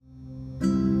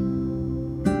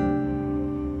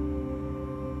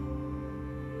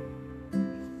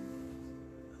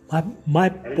My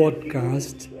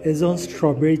podcast is on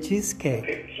strawberry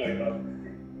cheesecake.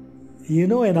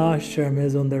 An ashram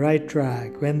is on the right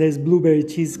track when there's blueberry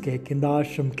cheesecake in the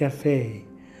ashram cafe.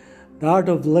 The Art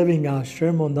of Living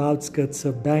ashram on the outskirts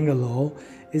of Bangalore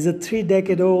is a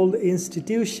 3-decade-old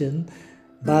institution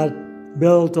but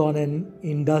built on an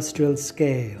industrial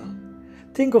scale.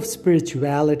 Think of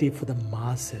spirituality for the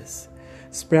masses,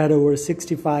 spread over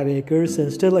 65 acres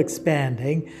and still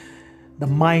expanding. The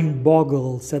mind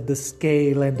boggles at the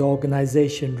scale and the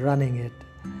organization running it.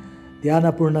 The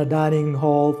Annapurna Dining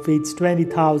Hall feeds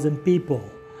 20,000 people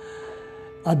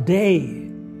a day.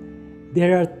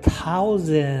 There are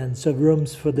thousands of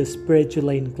rooms for the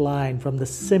spiritually inclined, from the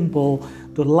simple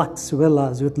to luxe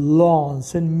villas with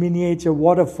lawns and miniature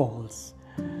waterfalls.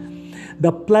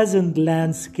 The pleasant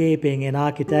landscaping and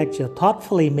architecture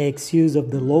thoughtfully makes use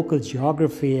of the local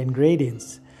geography and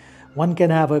gradients. One can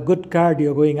have a good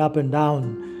cardio going up and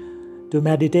down to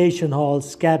meditation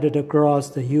halls scattered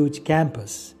across the huge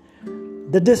campus.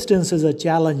 The distances are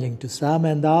challenging to some,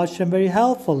 and the ashram very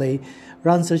helpfully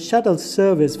runs a shuttle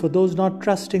service for those not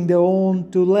trusting their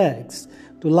own two legs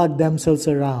to lug themselves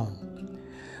around.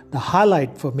 The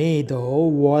highlight for me, though,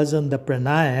 wasn't the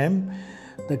pranayam,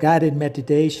 the guided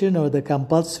meditation, or the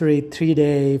compulsory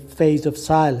 3-day phase of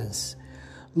silence.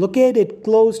 Located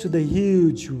close to the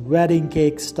huge wedding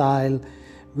cake style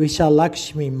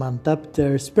Vishalakshmi Mandap,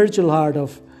 the spiritual art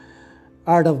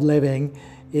of living,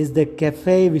 is the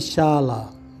Cafe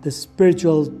Vishala, the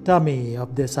spiritual tummy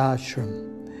of this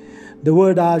ashram. The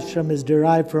word ashram is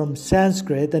derived from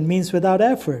Sanskrit and means without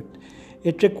effort.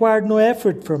 It required no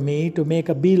effort from me to make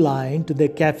a beeline to the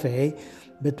cafe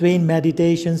between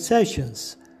meditation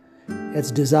sessions. Its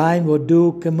design would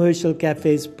do commercial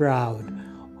cafes proud.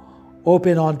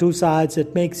 Open on two sides,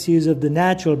 it makes use of the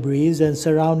natural breeze and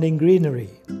surrounding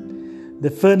greenery. The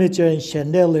furniture and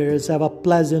chandeliers have a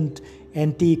pleasant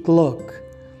antique look.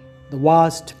 The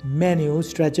vast menu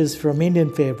stretches from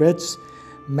Indian favorites,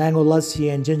 mango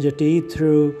lassi and ginger tea,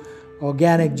 through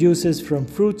organic juices from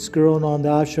fruits grown on the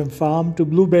ashram farm to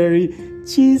blueberry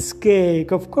cheesecake,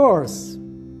 of course.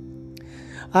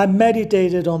 I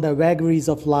meditated on the vagaries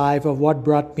of life, of what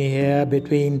brought me here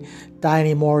between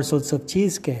tiny morsels of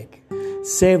cheesecake,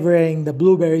 savoring the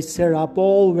blueberry syrup,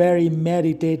 all very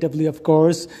meditatively, of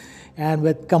course, and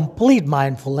with complete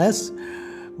mindfulness,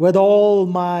 with all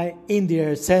my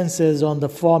India senses on the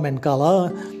form and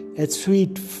color, its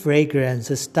sweet fragrance,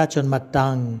 its touch on my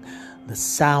tongue, the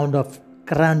sound of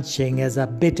crunching as I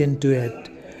bit into it,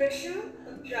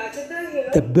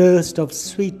 the burst of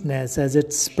sweetness as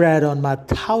it spread on my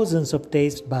thousands of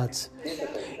taste buds,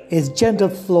 its gentle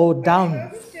flow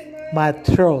down my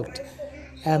throat,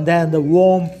 and then the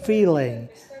warm feeling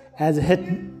as it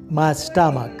hit my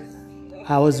stomach.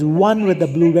 I was one with the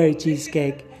blueberry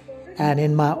cheesecake and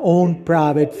in my own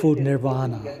private food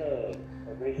nirvana.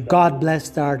 God bless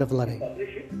the art of living.